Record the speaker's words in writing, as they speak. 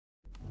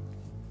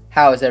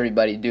How is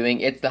everybody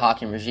doing? It's the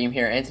Hockey Regime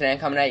here, and today I'm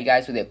coming at you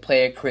guys with a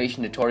player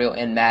creation tutorial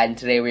in Madden.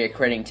 Today we are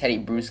creating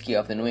Tedy Bruschi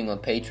of the New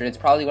England Patriots,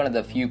 probably one of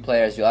the few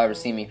players you'll ever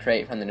see me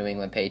create from the New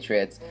England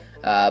Patriots.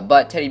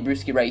 But Tedy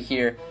Bruschi right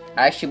here,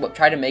 I actually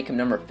tried to make him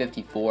number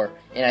 54,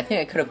 and I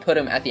think I could have put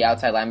him at the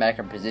outside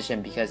linebacker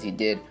position because he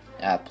did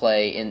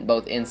play in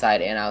both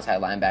inside and outside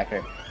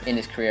linebacker in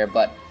his career.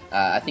 But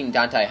I think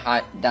Dante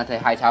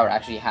Hightower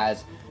actually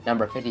has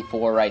number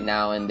 54 right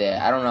now, and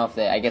I don't know if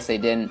I guess they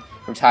didn't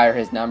retire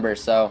his number,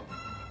 so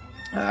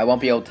I won't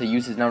be able to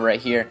use his number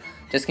right here.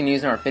 Just going to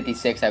use number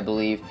 56, I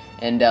believe.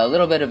 And a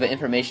little bit of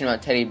information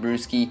about Tedy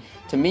Bruschi.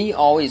 To me,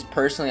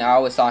 personally, I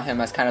always saw him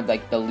as kind of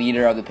like the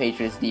leader of the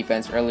Patriots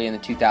defense early in the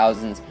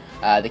 2000s.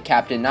 The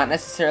captain, not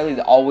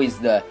necessarily always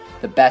the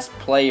best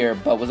player,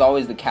 but was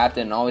always the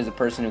captain and always the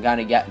person who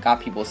kind of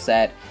got people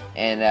set,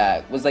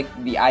 and was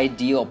like the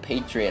ideal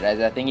Patriot,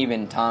 as I think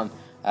even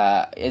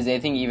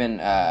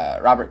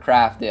Robert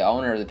Kraft, the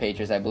owner of the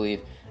Patriots, I believe,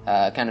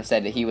 kind of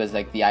said that he was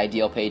like the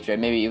ideal Patriot.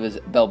 Maybe it was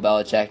Bill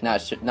Belichick,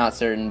 not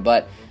certain,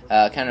 but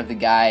kind of the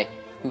guy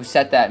who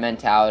set that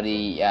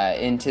mentality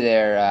into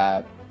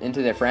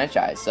their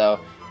franchise.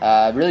 So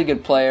really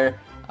good player.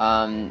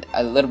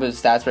 A little bit of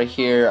stats right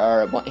here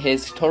are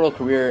his total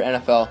career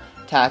NFL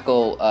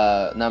tackle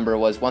number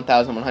was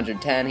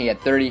 1,110. He had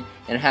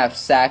 30.5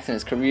 sacks in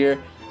his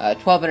career,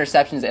 12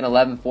 interceptions and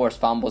 11 forced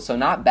fumbles. So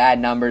not bad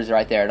numbers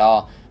right there at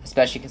all,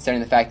 especially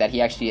considering the fact that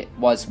he actually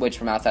was switched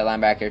from outside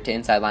linebacker to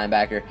inside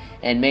linebacker,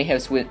 and may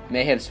have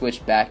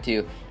switched back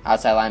to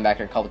outside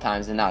linebacker a couple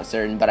times, and not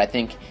certain. But I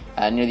think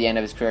near the end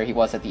of his career, he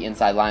was at the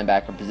inside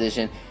linebacker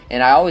position.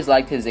 And I always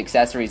liked his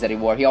accessories that he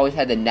wore. He always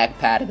had the neck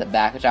pad at the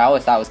back, which I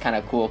always thought was kind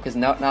of cool, because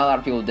not a lot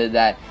of people did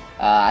that.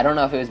 I don't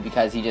know if it was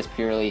because he just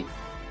purely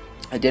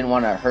didn't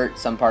want to hurt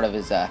some part of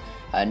his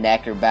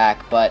neck or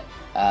back, but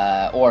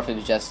or if it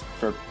was just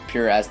for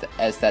pure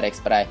aesthetics.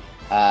 But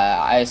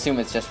I assume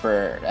it's just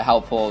for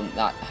helpful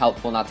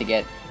not to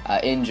get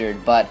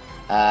injured. But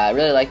I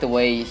really like the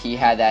way he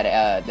had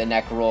that the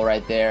neck roll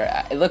right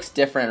there. It looks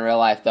different in real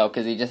life though,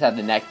 because he just had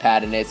the neck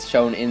pad and it's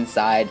shown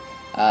inside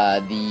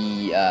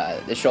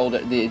the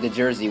shoulder, the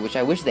jersey, which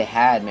I wish they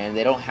had. Man,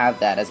 they don't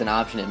have that as an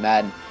option in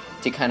Madden,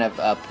 to kind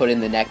of put in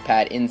the neck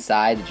pad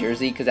inside the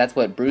jersey, because that's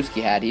what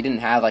Bruschi had. He didn't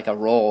have like a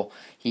roll.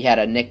 He had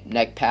a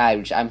neck pad,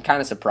 which I'm kind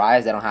of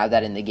surprised they don't have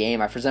that in the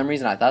game. For some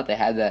reason, I thought they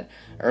had that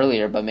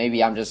earlier, but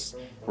maybe I'm just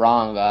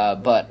wrong.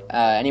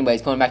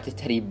 Anyways, going back to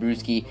Tedy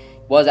Bruschi,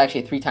 was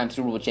actually a 3-time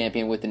Super Bowl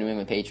champion with the New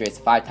England Patriots,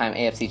 5-time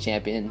AFC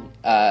champion.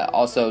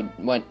 Also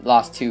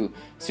lost 2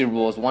 Super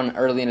Bowls, one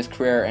early in his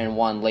career and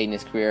one late in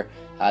his career.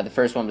 The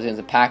first one was against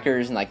the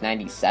Packers in like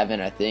 '97,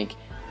 I think.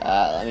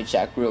 Let me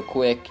check real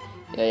quick.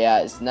 Yeah,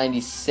 it's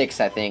 96,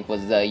 I think,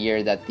 was the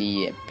year that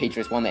the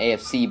Patriots won the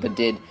AFC, but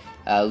did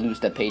lose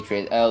the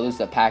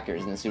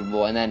Packers in the Super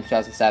Bowl. And then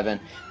 2007,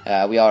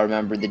 we all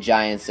remember the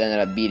Giants ended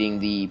up beating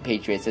the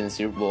Patriots in the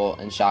Super Bowl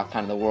and shocked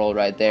kind of the world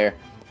right there.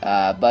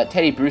 But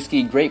Tedy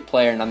Bruschi, great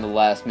player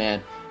nonetheless,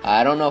 man.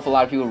 I don't know if a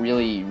lot of people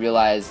really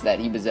realize that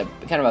he was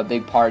kind of a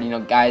big part. You know,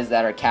 guys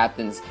that are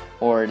captains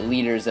or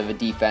leaders of a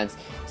defense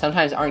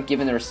sometimes aren't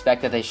given the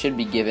respect that they should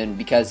be given,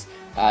 because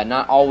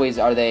not always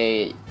are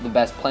they the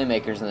best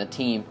playmakers on the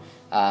team,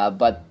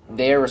 but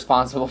they are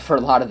responsible for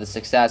a lot of the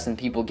success and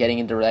people getting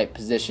into the right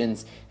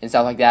positions and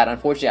stuff like that.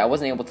 Unfortunately, I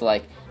wasn't able to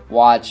like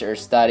watch or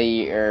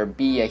study or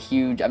be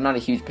I'm not a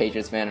huge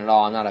Patriots fan at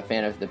all. I'm not a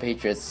fan of the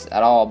Patriots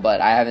at all, but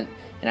I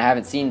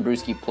haven't seen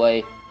Bruschi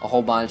play a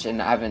whole bunch,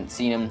 and I haven't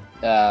seen him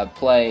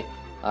play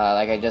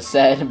like I just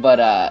said.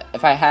 But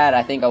if I had,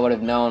 I think I would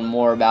have known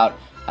more about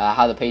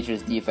how the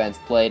Patriots defense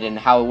played and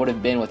how it would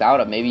have been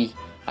without him. Maybe,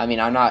 I mean,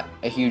 I'm not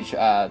a huge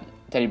Tedy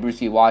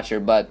Bruschi watcher,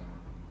 but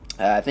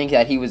I think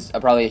that he was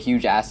probably a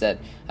huge asset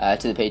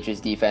to the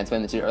Patriots defense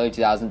in the early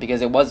 2000s,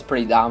 because it was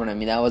pretty dominant. I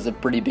mean, that was a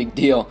pretty big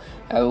deal.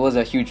 It was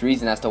a huge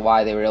reason as to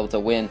why they were able to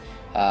win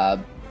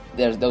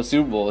those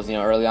Super Bowls, you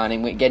know, early on,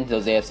 and get into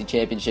those AFC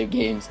Championship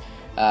games.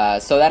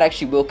 So that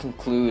actually will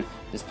conclude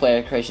this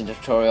player creation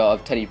tutorial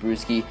of Tedy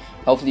Bruschi.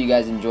 Hopefully you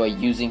guys enjoy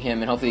using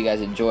him, and hopefully you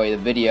guys enjoy the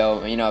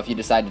video. You know, if you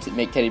decide to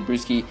make Tedy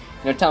Bruschi, you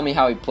know, tell me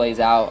how he plays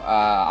out.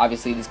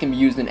 Obviously, this can be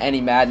used in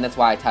any Madden. That's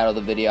why I titled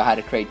the video "How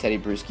to Create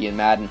Tedy Bruschi in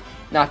Madden,"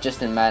 not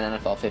just in Madden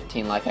NFL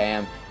 15, like I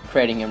am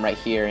creating him right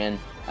here in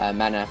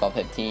Madden NFL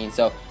 15.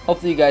 So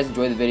hopefully you guys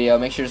enjoy the video.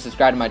 Make sure to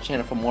subscribe to my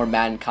channel for more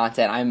Madden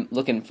content. I'm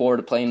looking forward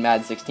to playing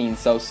Madden 16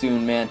 so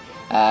soon, man,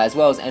 as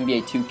well as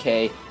NBA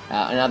 2K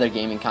and other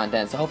gaming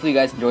content. So hopefully you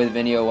guys enjoy the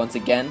video once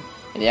again.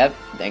 And yep,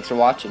 thanks for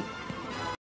watching.